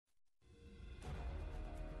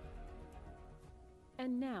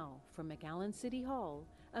And now, from McAllen City Hall,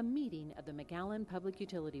 a meeting of the McAllen Public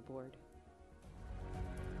Utility Board.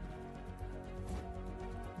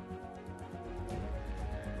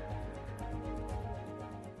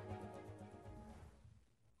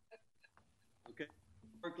 Okay,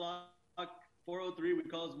 4 o'clock, 4:03, we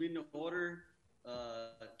call this meeting to order.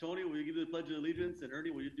 Tony, will you give the Pledge of Allegiance? And Ernie,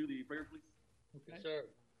 will you do the prayer, please? Okay. Yes, sir.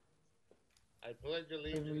 I pledge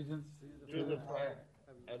allegiance to the flag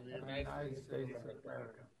of the United States of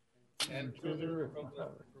America and to the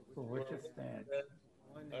republic for which it stands,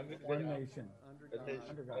 one nation,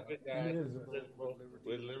 under God, indivisible,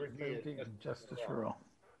 with liberty and justice for all.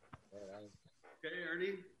 Okay,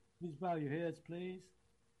 Ernie. Please bow your heads, please.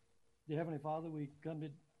 Dear Heavenly Father, we come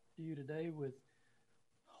to you today with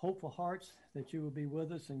hopeful hearts that you will be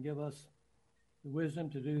with us and give us the wisdom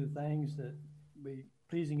to do the things that be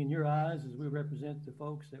pleasing in your eyes as we represent the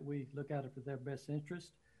folks that we look at it for their best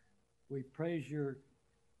interest. We praise your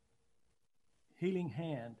healing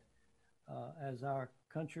hand as our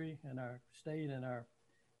country and our state and our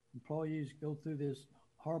employees go through this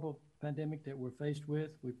horrible pandemic that we're faced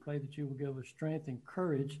with. We pray that you will give us strength and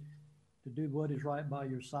courage to do what is right by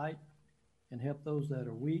your sight and help those that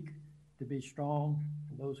are weak to be strong,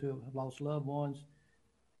 and those who have lost loved ones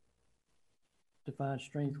to find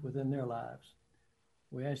strength within their lives.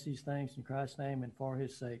 We ask these things in Christ's name and for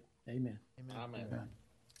his sake. Amen. Amen.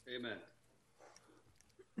 Amen.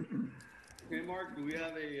 Okay, Mark, do we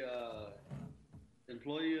have a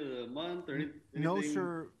employee of the month or anything? No,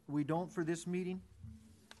 sir, we don't for this meeting.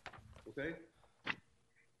 Okay.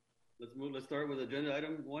 Let's start with agenda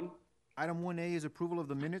item 1. Item 1A is approval of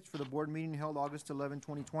the minutes for the board meeting held August 11,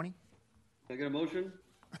 2020. Can I get a motion?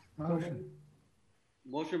 Motion.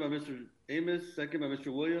 Motion by Mr. Amos, second by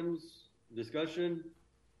Mr. Williams. Discussion.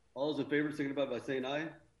 All those in favor signify by saying aye.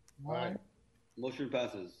 Aye. Motion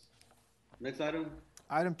passes. Next item.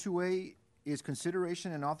 Item 2A is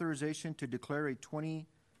consideration and authorization to declare a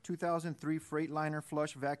 2003 Freightliner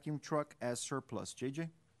flush vacuum truck as surplus. JJ?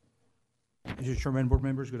 Mr. Chairman, board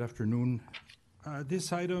members, good afternoon.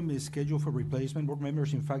 This item is scheduled for replacement, board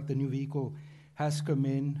members. In fact, the new vehicle has come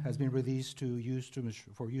in, has been released for use to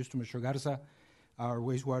Mr. Garza, our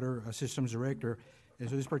wastewater systems director. And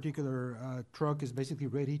so this particular truck is basically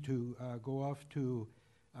ready to go off to,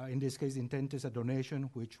 in this case, the intent is a donation,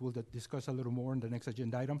 which we'll discuss a little more in the next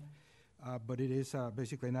agenda item. But it is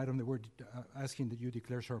basically an item that we're asking that you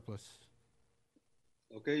declare surplus.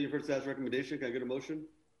 Okay, you've heard staff's recommendation. Can I get a motion?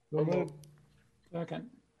 So moved. Second.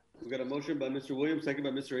 We got a motion by Mr. Williams, second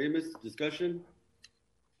by Mr. Amos. Discussion.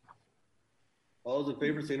 All those in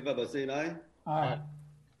favor signify by saying aye. Aye.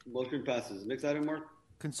 Motion passes. Next item, Mark.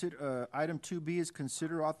 Item 2B is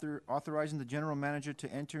consider authorizing the general manager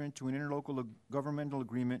to enter into an interlocal governmental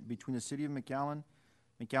agreement between the City of McAllen,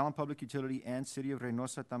 McAllen Public Utility, and City of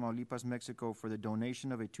Reynosa, Tamaulipas, Mexico for the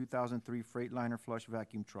donation of a 2003 Freightliner flush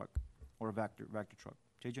vacuum truck or a Vector truck.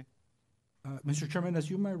 JJ? Mr. Chairman, as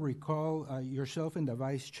you might recall, yourself and the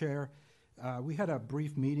Vice Chair, we had a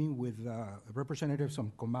brief meeting with representatives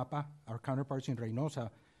from COMAPA, our counterparts in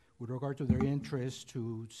Reynosa, with regard to their interest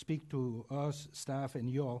to speak to us, staff, and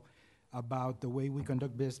y'all about the way we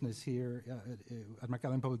conduct business here at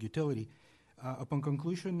McAllen Public Utility. Upon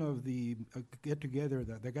conclusion of the get-together,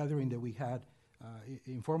 the gathering that we had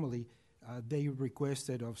informally, they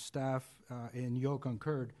requested of staff, and y'all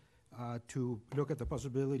concurred, to look at the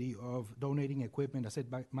possibility of donating equipment as it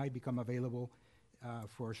might become available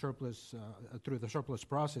for surplus through the surplus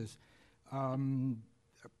process.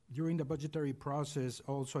 During the budgetary process,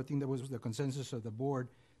 also, I think there was the consensus of the board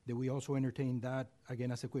that we also entertained that,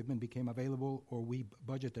 again, as equipment became available or we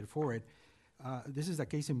budgeted for it. This is a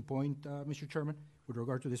case in point, Mr. Chairman, with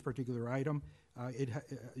regard to this particular item.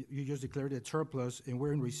 You just declared it surplus, and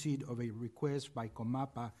we're in receipt of a request by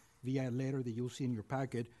COMAPA via a letter that you'll see in your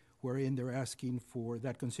packet, wherein they're asking for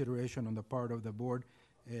that consideration on the part of the board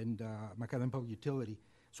and McAllen Public Utility.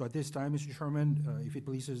 So at this time, Mr. Chairman, if it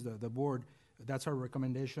pleases the board, that's our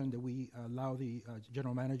recommendation, that we allow the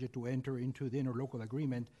general manager to enter into the interlocal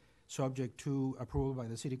agreement, subject to approval by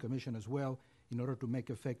the City Commission as well, in order to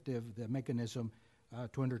make effective the mechanism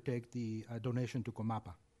to undertake the donation to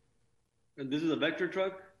COMAPA. And this is a Vector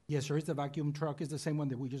truck? Yes, sir. It's the vacuum truck. It's the same one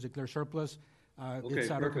that we just declared surplus. Okay,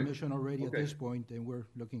 it's out perfect. of commission already Okay. at this point, and we're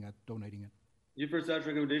looking at donating it. You've heard staff's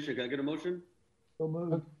recommendation. Can I get a motion? So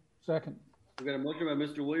moved. Second. We got a motion by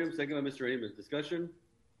Mr. Williams, second by Mr. Amos. Discussion.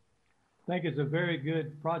 I think it's a very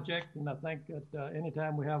good project, and I think that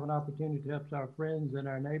anytime we have an opportunity to help our friends and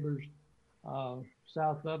our neighbors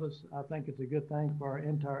south of us, I think it's a good thing for our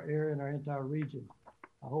entire area and our entire region.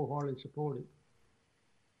 I wholeheartedly support it.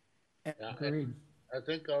 Yeah, I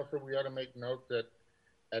think also we ought to make note that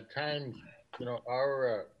at times,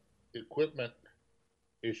 our equipment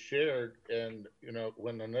is shared, and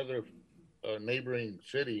when another neighboring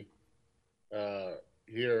city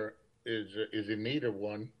here is in need of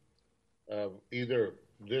one, of either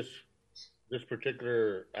this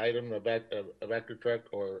particular item, a vacuum truck,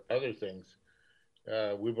 or other things,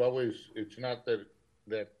 it's not that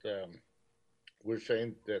we're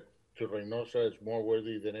saying that to Reynosa is more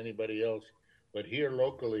worthy than anybody else, but here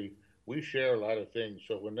locally, we share a lot of things.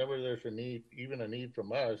 So whenever there's a need, even a need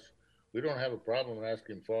from us, we don't have a problem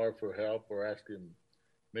asking FAR for help or asking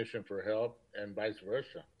Mission for help, and vice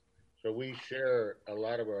versa. So we share a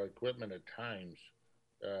lot of our equipment at times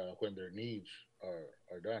when their needs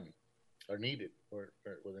are needed, or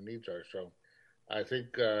when the needs are. So I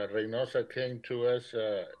think Reynosa came to us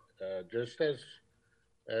just as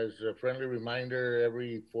a friendly reminder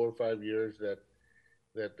every 4 or 5 years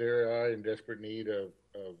that they are in desperate need of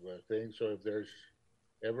things. So if there's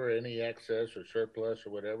ever any excess or surplus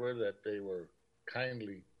or whatever, that they were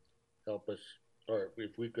kindly help us, or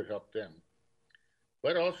if we could help them.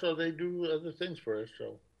 But also they do other things for us,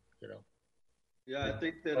 so. Yeah, I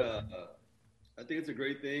think that I think it's a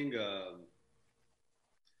great thing.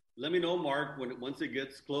 Let me know, Mark, once it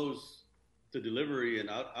gets close to delivery, and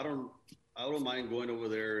I don't mind going over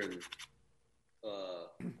there, and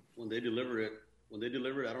when they deliver it,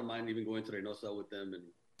 I don't mind even going to Reynosa with them, and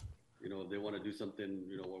if they want to do something,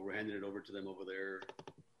 while we're handing it over to them over there.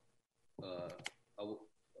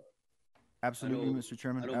 Absolutely, Mr.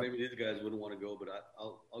 Chairman. I know maybe these guys wouldn't want to go, but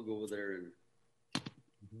I'll go over there and.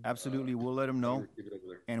 Absolutely, we'll let them know.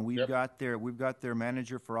 And we've got their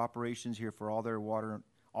manager for operations here for all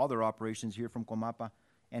their operations here from Comapa,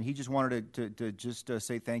 and he just wanted to just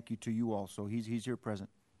say thank you to you all. So he's here present.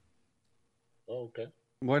 Oh, okay.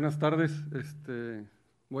 Buenas tardes.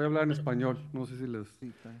 Voy a hablar en español. No sé si les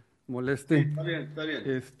moleste. Está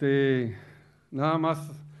bien. Nada más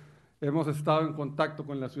hemos estado en contacto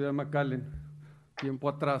con la ciudad de McAllen tiempo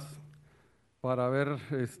atrás para ver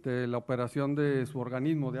la operación de su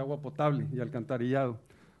organismo de agua potable y alcantarillado,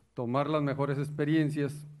 tomar las mejores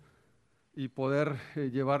experiencias y poder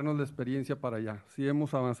llevarnos la experiencia para allá. Sí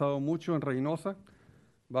hemos avanzado mucho en Reynosa,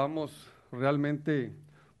 vamos realmente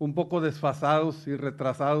un poco desfasados y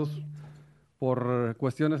retrasados por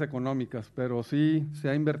cuestiones económicas, pero sí se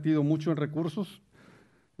ha invertido mucho en recursos,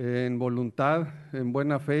 en voluntad, en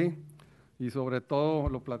buena fe, y sobre todo,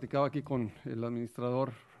 lo platicaba aquí con el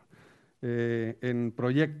administrador, en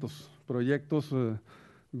proyectos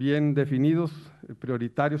bien definidos,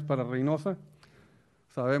 prioritarios para Reynosa.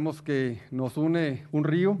 Sabemos que nos une un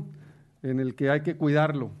río en el que hay que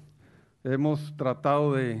cuidarlo. Hemos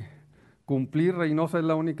tratado de cumplir. Reynosa es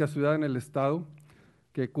la única ciudad en el estado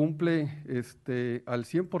que cumple al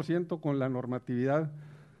 100% con la normatividad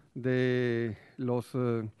de los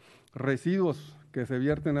residuos que se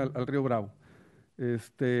vierten al río Bravo.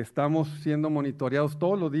 Estamos siendo monitoreados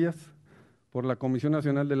todos los días por la Comisión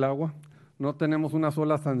Nacional del Agua. No tenemos una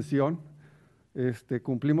sola sanción.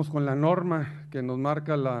 Cumplimos con la norma que nos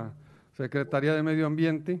marca la Secretaría de Medio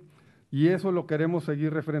Ambiente, y eso lo queremos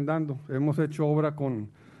seguir refrendando. Hemos hecho obra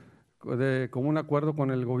con un acuerdo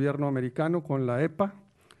con el gobierno americano, con la EPA,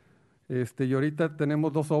 y ahorita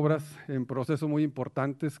tenemos 2 obras en proceso muy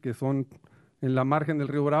importantes que son en la margen del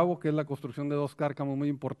río Bravo, que es la construcción de 2 cárcamos muy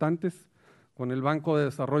importantes con el Banco de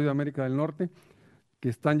Desarrollo de América del Norte, que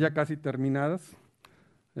están ya casi terminadas,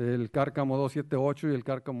 el cárcamo 278 y el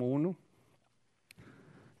cárcamo 1.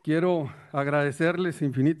 Quiero agradecerles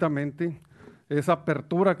infinitamente esa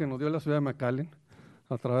apertura que nos dio la ciudad de McAllen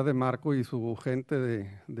a través de Marco y su gente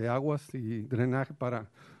de aguas y drenaje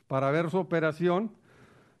para ver su operación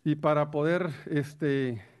y para poder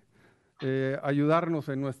ayudarnos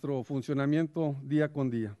en nuestro funcionamiento día con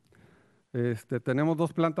día. Tenemos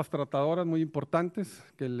 2 plantas tratadoras muy importantes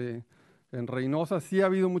en Reynosa. Sí ha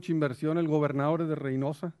habido mucha inversión. El gobernador de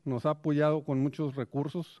Reynosa nos ha apoyado con muchos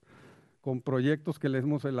recursos, con proyectos que le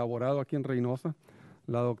hemos elaborado aquí en Reynosa.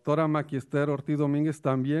 La doctora Maquiester Ortiz Domínguez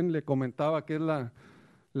también le comentaba que es la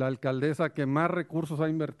alcaldesa que más recursos ha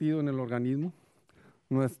invertido en el organismo.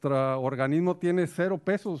 Nuestro organismo tiene 0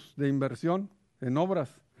 pesos de inversión en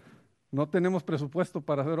obras. No tenemos presupuesto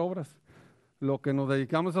para hacer obras. Lo que nos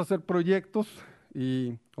dedicamos a hacer proyectos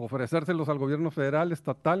y ofrecérselos al gobierno federal,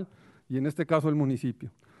 estatal y en este caso el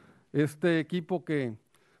municipio. Este equipo que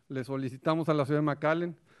le solicitamos a la ciudad de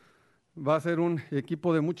McAllen va a ser un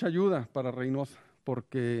equipo de mucha ayuda para Reynosa,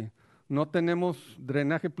 porque no tenemos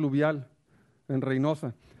drenaje pluvial en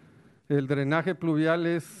Reynosa. El drenaje pluvial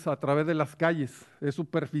es a través de las calles, es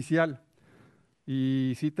superficial,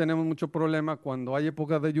 y sí tenemos mucho problema cuando hay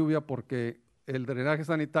épocas de lluvia porque el drenaje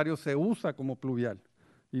sanitario se usa como pluvial.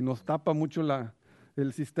 y nos tapa mucho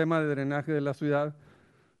el sistema de drenaje de la ciudad,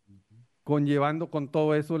 conllevando con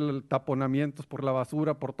todo eso el taponamientos por la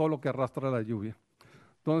basura, por todo lo que arrastra la lluvia.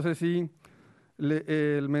 Entonces sí,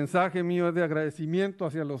 el mensaje mío es de agradecimiento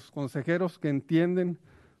hacia los consejeros que entienden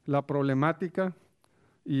la problemática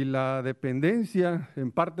y la dependencia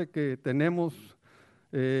en parte que tenemos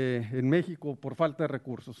en México por falta de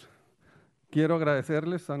recursos. Quiero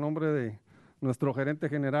agradecerles a nombre de nuestro gerente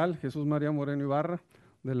general, Jesús María Moreno Ibarra,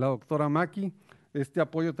 de la doctora Maki, este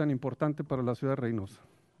apoyo tan importante para la ciudad de Reynosa.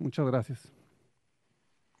 Muchas gracias.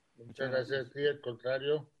 Muchas gracias, sí, al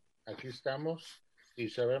contrario, aquí estamos y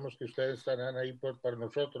sabemos que ustedes estarán ahí para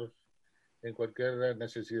nosotros en cualquier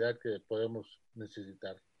necesidad que podemos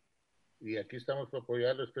necesitar. Y aquí estamos para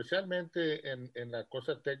apoyarlo, especialmente en la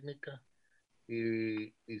cosa técnica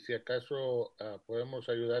y si acaso podemos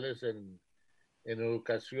ayudarles en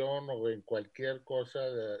educación o en cualquier cosa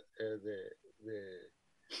de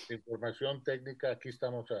información técnica, aquí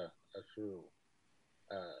estamos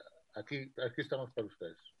aquí estamos para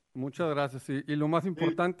ustedes. Muchas gracias. Y lo más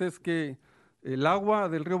importante es que el agua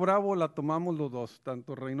del río Bravo la tomamos los dos,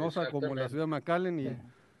 tanto Reynosa como la ciudad de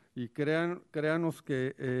McAllen, y créanos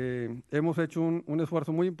que hemos hecho un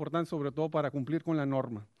esfuerzo muy importante, sobre todo para cumplir con la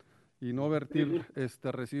norma y no vertir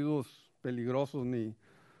residuos peligrosos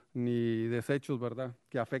ni desechos, ¿verdad?,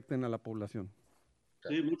 que afecten a la población.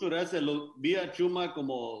 Sí, muchas gracias. Lo vi a Chuma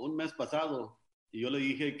como un mes pasado y yo le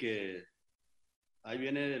dije que ahí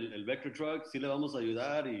viene el Vector Truck, sí le vamos a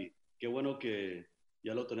ayudar y qué bueno que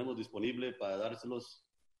ya lo tenemos disponible para dárselos.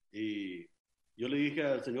 Y yo le dije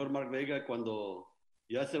al señor Mark Vega, cuando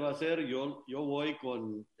ya se va a hacer, yo voy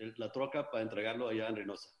con la troca para entregarlo allá en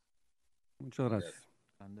Reynosa. Muchas gracias.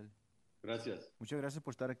 Gracias. Muchas gracias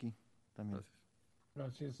por estar aquí también. Gracias.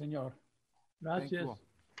 Gracias, señor. Gracias.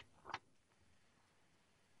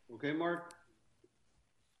 Okay, Mark.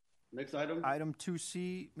 Next item. Item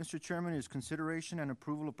 2C, Mr. Chairman, is consideration and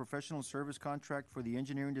approval of professional service contract for the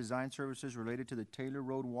engineering design services related to the Taylor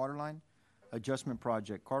Road Waterline Adjustment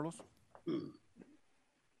Project. Carlos?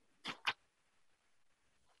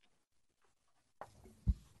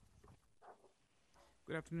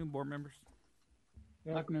 Good afternoon, board members.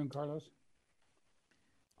 Good afternoon, Carlos.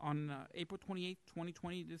 On April 28th,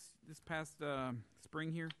 2020, this past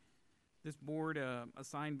spring here, this board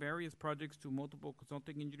assigned various projects to multiple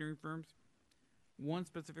consulting engineering firms. One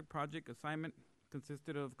specific project assignment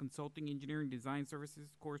consisted of consulting engineering design services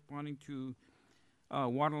corresponding to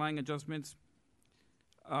waterline adjustments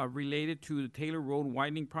related to the Taylor Road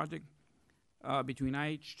widening project between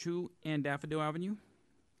IH2 and Daffodil Avenue.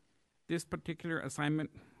 This particular assignment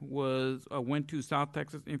went to South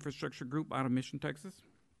Texas Infrastructure Group out of Mission, Texas.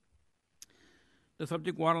 The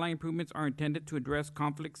subject waterline improvements are intended to address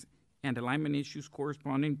conflicts and alignment issues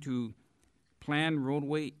corresponding to planned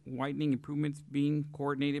roadway widening improvements being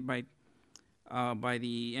coordinated by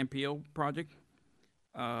the MPO project,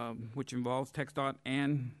 which involves TxDOT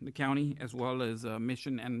and the county, as well as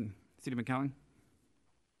Mission and City of McAllen.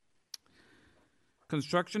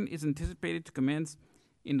 Construction is anticipated to commence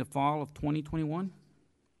in the fall of 2021.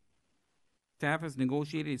 Staff has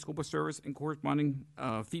negotiated a scope of service and corresponding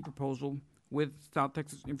fee proposal with South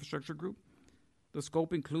Texas Infrastructure Group. The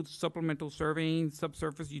scope includes supplemental surveying,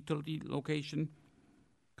 subsurface utility location,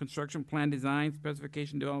 construction plan design,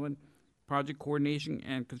 specification development, project coordination,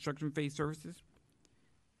 and construction phase services.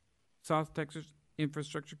 South Texas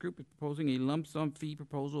Infrastructure Group is proposing a lump sum fee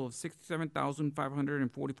proposal of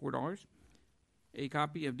 $67,544. A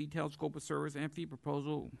copy of detailed scope of service and fee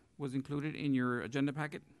proposal was included in your agenda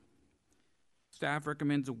packet. Staff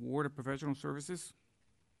recommends award of professional services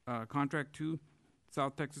contract to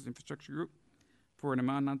South Texas Infrastructure Group for an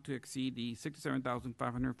amount not to exceed the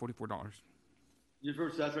 $67,544. You've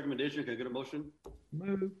heard staff's recommendation. Can I get a motion?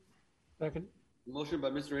 Move. Second. Motion by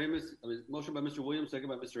Mr. Motion by Mr. Williams, second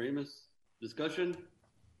by Mr. Amos. Discussion.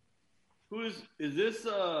 Is this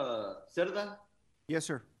Cerda? Yes,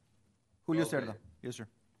 sir. Julio Okay. Cerda. Yes, sir.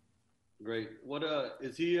 Great. What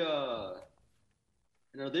is he and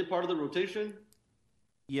are they part of the rotation?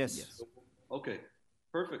 Yes. Okay.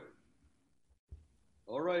 Perfect.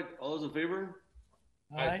 All right. All those in favor?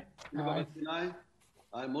 Aye. Aye.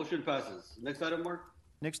 Aye. Motion passes. Next item, Mark.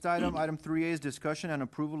 Next item, item 3A, is discussion and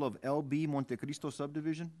approval of LB Montecristo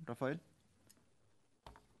subdivision. Rafael?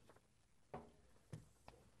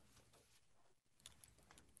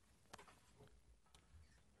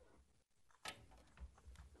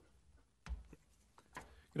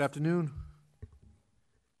 Good afternoon.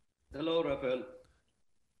 Hello, Rafael.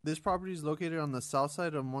 This property is located on the south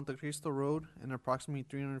side of Montecristo Road and approximately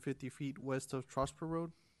 350 feet west of Trosper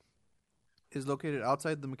Road. is located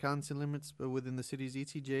outside the McAllen city limits, but within the city's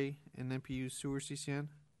ETJ and NPU sewer CCN.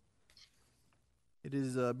 It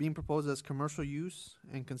is being proposed as commercial use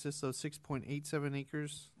and consists of 6.87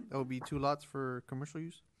 acres. That will be 2 lots for commercial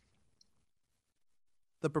use.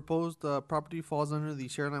 The proposed property falls under the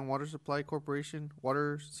Shareline Water Supply Corporation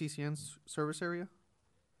Water CCN service area.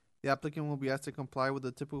 The applicant will be asked to comply with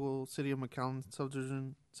the typical City of McAllen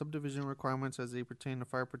subdivision requirements as they pertain to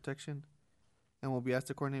fire protection, and will be asked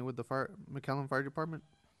to coordinate with the McAllen Fire Department.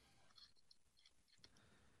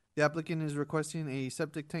 The applicant is requesting a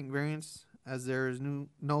septic tank variance as there is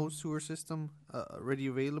no sewer system ready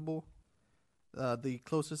available. The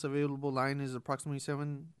closest available line is approximately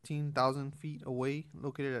 17,000 feet away,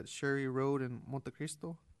 located at Sherry Road in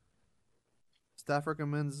Montecristo. Staff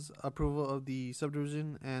recommends approval of the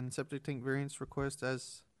subdivision and septic tank variance request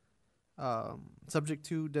as subject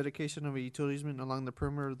to dedication of a utility easement along the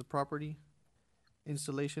perimeter of the property,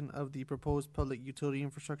 installation of the proposed public utility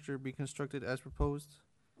infrastructure be constructed as proposed,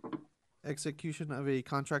 execution of a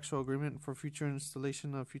contractual agreement for future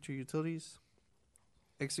installation of future utilities,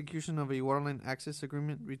 execution of a waterline access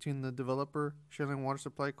agreement between the developer, Shareline Water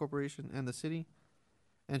Supply Corporation, and the city,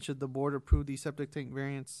 and should the board approve the septic tank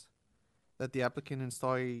variance, that the applicant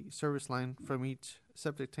install a service line from each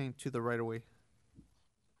septic tank to the right-of-way.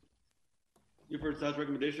 You've heard staff's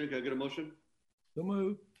recommendation. Can I get a motion? So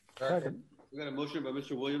move. Second. We got a motion by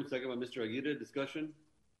Mr. Williams, second by Mr. Aguirre. Discussion?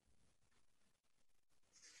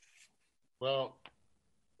 Well,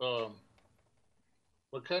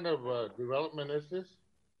 what kind of development is this?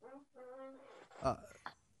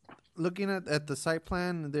 Looking at the site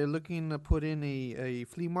plan, they're looking to put in a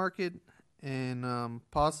flea market and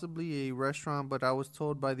possibly a restaurant, but I was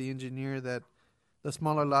told by the engineer that the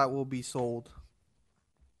smaller lot will be sold.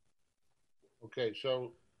 Okay,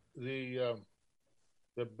 so the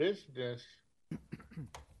business,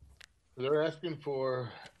 they're asking for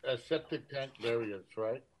a septic tank variance,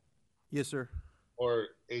 right? Yes, sir. Or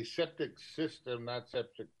a septic system, not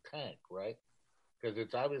septic tank, right? Because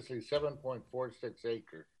it's obviously 7.46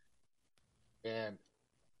 acres. And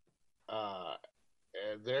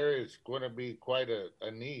there is going to be quite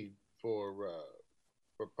a need for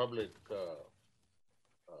public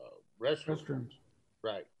restrooms.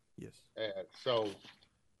 Right. Yes. So,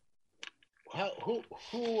 who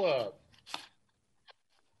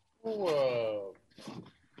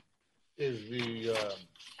is the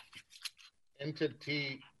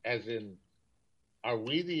entity? As in, are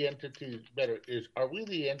we the entity? Are we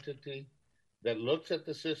the entity that looks at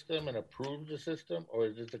the system and approves the system, or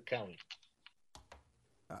is it the county?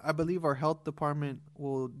 I believe our health department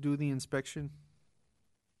will do the inspection.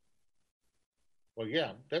 Well,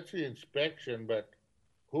 yeah, that's the inspection, but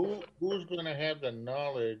who's going to have the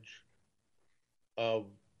knowledge of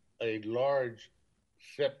a large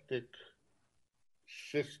septic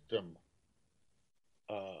system?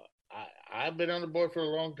 I've been on the board for a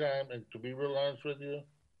long time, and to be real honest with you,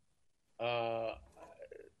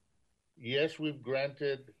 yes, we've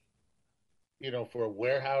granted, for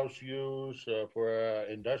warehouse use, for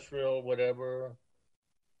industrial, whatever,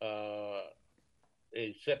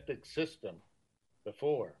 a septic system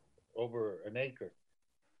before, over an acre,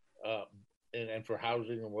 and for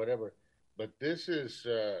housing and whatever. But this is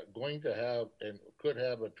going to have and could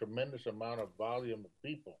have a tremendous amount of volume of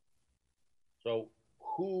people. So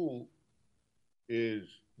who is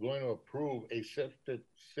going to approve a septic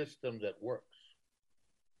system that works?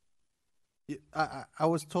 I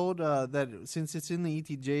was told that since it's in the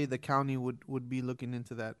ETJ, the county would be looking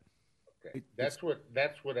into that. Okay, that's what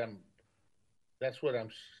I'm.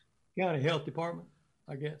 County Health Department,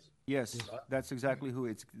 I guess. Yes, that's exactly who.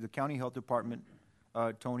 It's the county health department,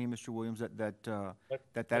 Tony, Mr. Williams, that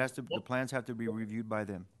has to, the plans have to be reviewed by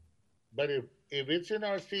them. But if it's in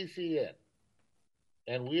our CCN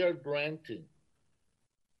and we are granting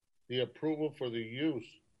the approval for the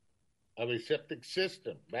use of a septic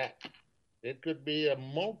system back, it could be a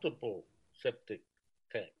multiple septic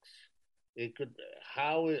tanks. It could,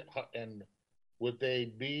 and would they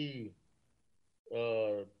be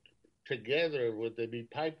together? Would they be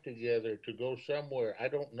piped together to go somewhere? I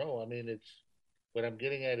don't know. I mean, what I'm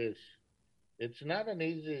getting at is, it's not an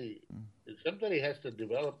easy, somebody has to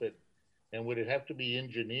develop it, and would it have to be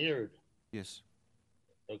engineered? Yes.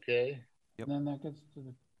 Okay. Yep. Then that gets to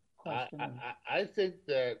the question. I think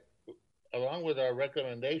that along with our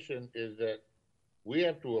recommendation is that we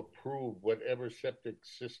have to approve whatever septic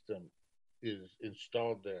system is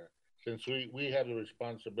installed there, since we have the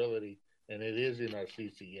responsibility and it is in our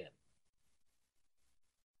CCN.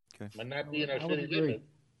 Okay. It might not be in our city limits.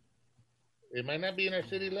 It might not be in our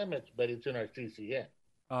city limits, but it's in our CCN.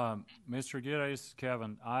 Mr. Aguirre, this is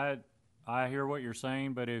Kevin. I hear what you're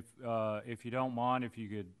saying, but if you don't mind, if you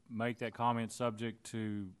could make that comment subject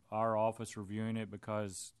to our office reviewing it,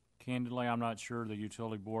 because candidly, I'm not sure the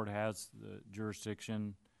utility board has the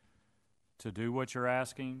jurisdiction to do what you're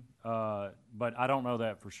asking, but I don't know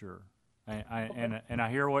that for sure. And I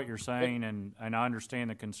hear what you're saying, and I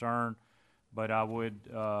understand the concern, but I would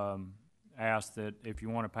ask that if you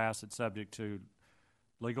want to pass it subject to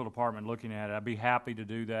legal department looking at it, I'd be happy to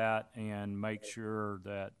do that and make sure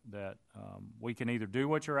that we can either do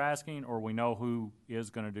what you're asking or we know who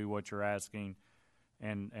is going to do what you're asking,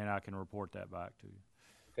 and I can report that back to you.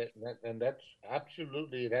 Okay, and that's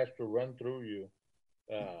absolutely, it has to run through you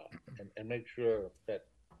and make sure that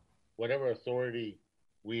whatever authority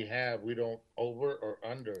we have, we don't over or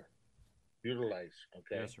under utilize.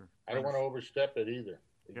 Okay. Yes, sir. I don't want to overstep it either.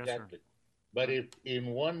 Yes, Exactly. sir. But if in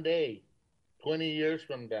one day, 20 years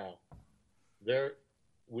from now, there's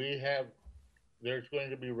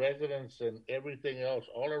going to be residents and everything else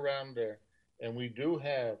all around there, and we do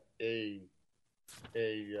have a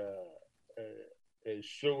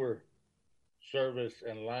sewer service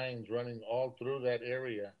and lines running all through that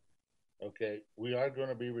area. Okay, we are going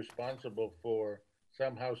to be responsible for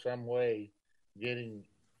somehow, some way, getting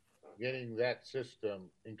that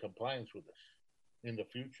system in compliance with us in the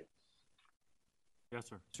future. Yes,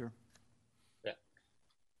 sir. Sure. Yeah.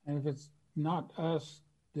 And if it's not us,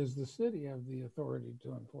 does the city have the authority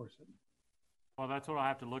to enforce it? Well, that's what I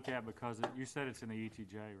have to look at because you said it's in the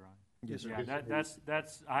ETJ, right? Yes, sir. Yeah,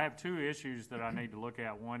 that's. I have two issues that I need to look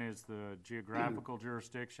at. One is the geographical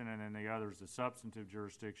jurisdiction, and then the other is the substantive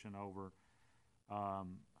jurisdiction over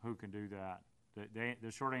who can do that.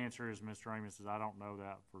 The short answer is, Mr. Amos, is I don't know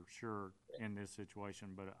that for sure in this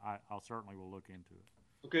situation, but I'll certainly will look into it.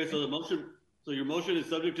 Okay, so your motion is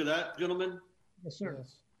subject to that, gentlemen? Yes, sir.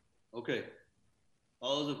 Yes. Okay.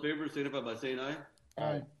 All those in favor signify by saying aye.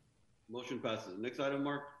 Aye. Motion passes. Next item,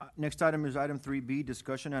 Mark. Next item is item 3B,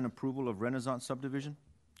 discussion and approval of Renaissance subdivision.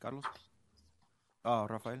 Carlos?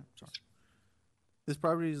 Rafael, sorry. This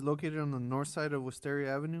property is located on the north side of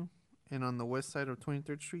Wisteria Avenue and on the west side of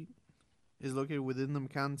 23rd Street. It is located within the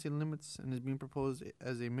McAllen city limits and is being proposed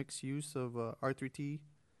as a mixed use of R3T,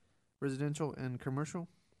 residential and commercial.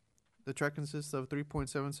 The tract consists of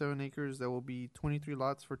 3.77 acres that will be 23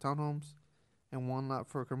 lots for townhomes and 1 lot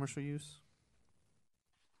for commercial use.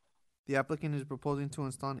 The applicant is proposing to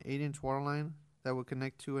install an 8-inch water line that will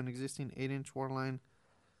connect to an existing 8-inch water line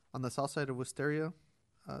on the south side of Wisteria.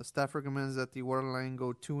 Staff recommends that the water line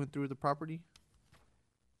go to and through the property.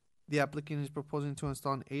 The applicant is proposing to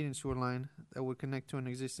install an 8-inch sewer line that would connect to an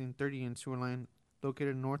existing 30-inch sewer line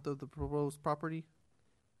located north of the proposed property.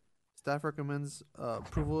 Staff recommends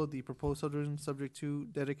approval of the proposed subdivision subject to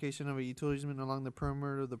dedication of a utility easement along the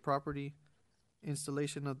perimeter of the property,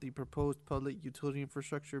 installation of the proposed public utility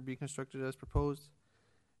infrastructure be constructed as proposed,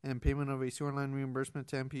 and payment of a sewer line reimbursement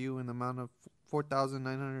to MPU in the amount of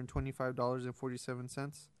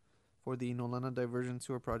 $4,925.47 for the Nolana Diversion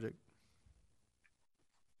Sewer Project.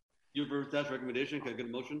 You've heard staff's recommendation. Can I get a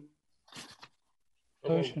motion?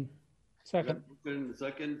 Motion. Second.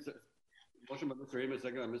 Second. Motion by Mr. Amos,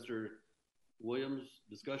 second by Mr. Williams.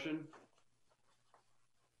 Discussion.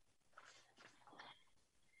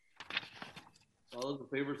 All those in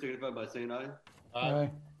favor signify by saying aye. Aye.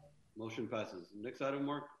 Motion passes. Next item,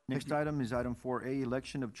 Mark. Next item is item 4A,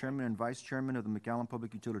 election of chairman and vice chairman of the McAllen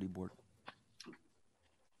Public Utility Board.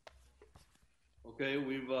 Okay,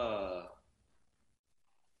 we've,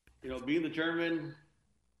 being the chairman,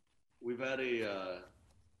 I've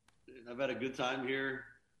had a good time here.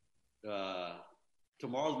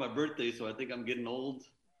 Tomorrow's my birthday, so I think I'm getting old.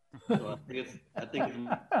 So I think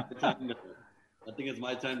it's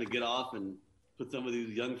my time to get off and put some of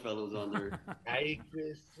these young fellows on there. Hi,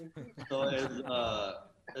 Chris. So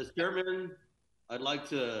as chairman, I'd like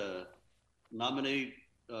to nominate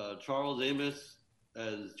Charles Amos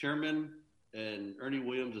as chairman and Ernie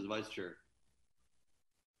Williams as vice chair.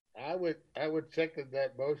 I would second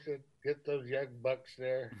that motion. Get those young bucks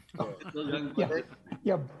there. Those young bucks.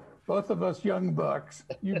 Yeah, both of us young bucks.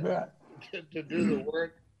 You bet. To do the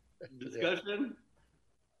work. Discussion?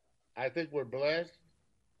 I think we're blessed.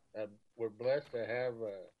 We're blessed to have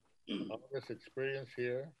all this experience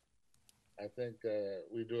here. I think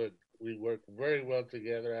we work very well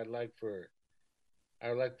together. I'd like for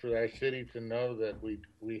our city to know that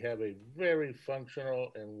we have a very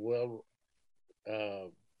functional and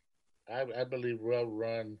I believe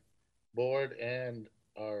well-run board and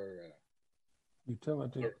our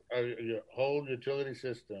utility, our whole utility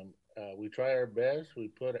system. We try our best. We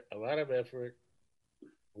put a lot of effort.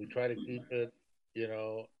 We try to keep it,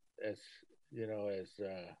 as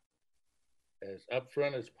as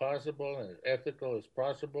upfront as possible and as ethical as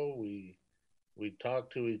possible. We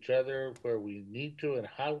talk to each other where we need to and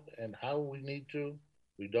how we need to.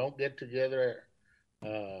 We don't get together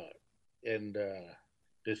and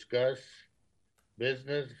discuss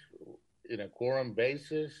business in a quorum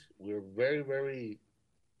basis. We're very, very,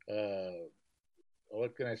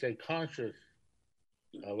 what can I say, conscious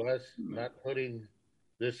of us not putting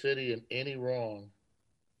this city in any wrong.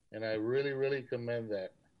 And I really, really commend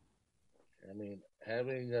that. I mean,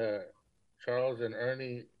 having Charles and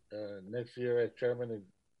Ernie next year as chairman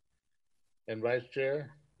and vice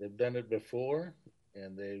chair, they've done it before,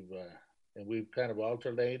 and and we've kind of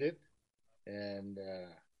alternated, and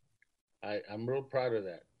I'm real proud of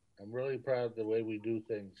that. I'm really proud of the way we do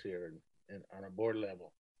things here and on a board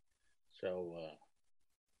level. So,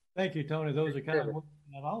 thank you, Tony. Those are kind of.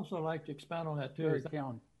 I'd also like to expound on that too. Very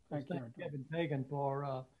kind. Thank you, Kevin Pagan,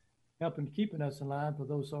 for helping keeping us in line for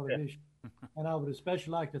those sort of issues. And I would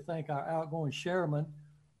especially like to thank our outgoing chairman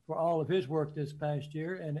for all of his work this past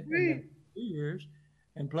year and in 2 years.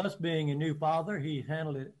 And plus being a new father, he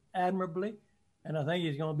handled it admirably. And I think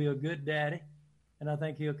he's going to be a good daddy. And I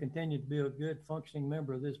think he'll continue to be a good functioning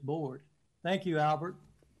member of this board. Thank you, Albert.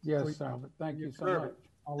 Yes, Albert. Thank you so much.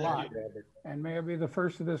 A lot. And may I be the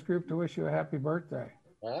first of this group to wish you a happy birthday.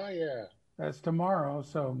 Oh, yeah. That's tomorrow.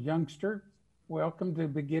 So, youngster, welcome to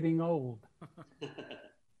be getting old.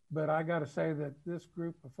 But I got to say that this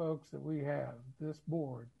group of folks that we have, this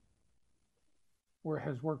board,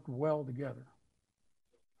 has worked well together.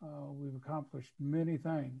 We've accomplished many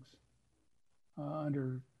things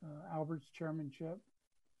under Albert's chairmanship,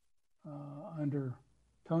 under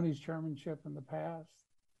Tony's chairmanship in the past,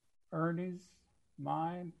 Ernie's,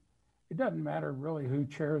 mine. It doesn't matter really who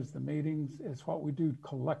chairs the meetings. It's what we do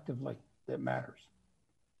collectively that matters.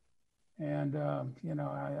 And,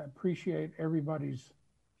 I appreciate everybody's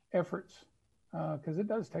efforts because it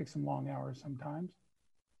does take some long hours sometimes.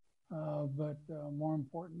 But more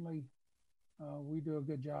importantly, we do a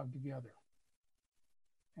good job together.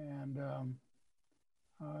 And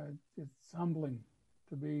it's humbling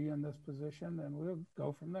to be in this position, and we'll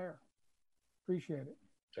go from there. Appreciate it.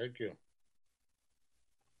 Thank you.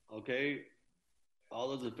 Okay. All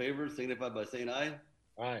those in favor signify by saying aye.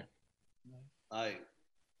 Aye. Aye.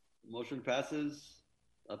 Motion passes.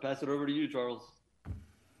 I'll pass it over to you, Charles.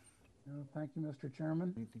 Thank you, Mr.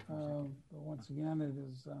 Chairman. Once again, it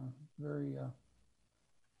is very,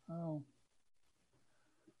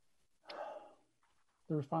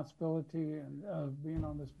 the responsibility of being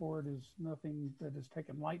on this board is nothing that is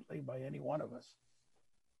taken lightly by any one of us.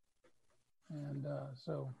 And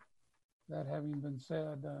so that having been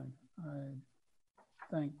said, I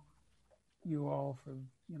thank you all for,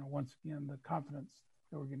 once again, the confidence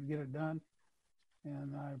that we're going to get it done.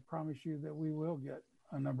 And I promise you that we will get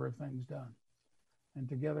a number of things done. And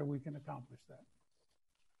together we can accomplish that.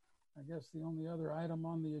 I guess the only other item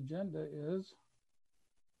on the agenda is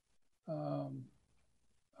a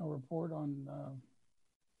report on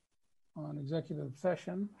executive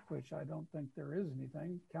session, which I don't think there is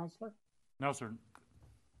anything. Counselor? No, sir.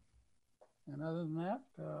 And other than that,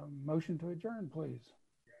 motion to adjourn, please.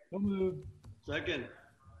 So moved. Second.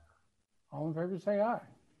 All in favor, say aye.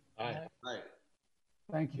 Aye. Aye.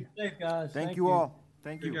 Thank you. Thanks, guys. Thank you all.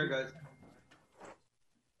 Thank Take you. care, guys.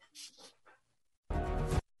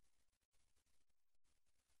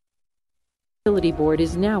 Utility Board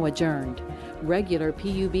is now adjourned. Regular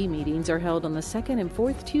PUB meetings are held on the second and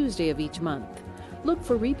fourth Tuesday of each month. Look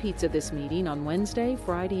for repeats of this meeting on Wednesday,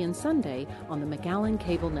 Friday, and Sunday on the McAllen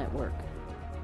Cable Network.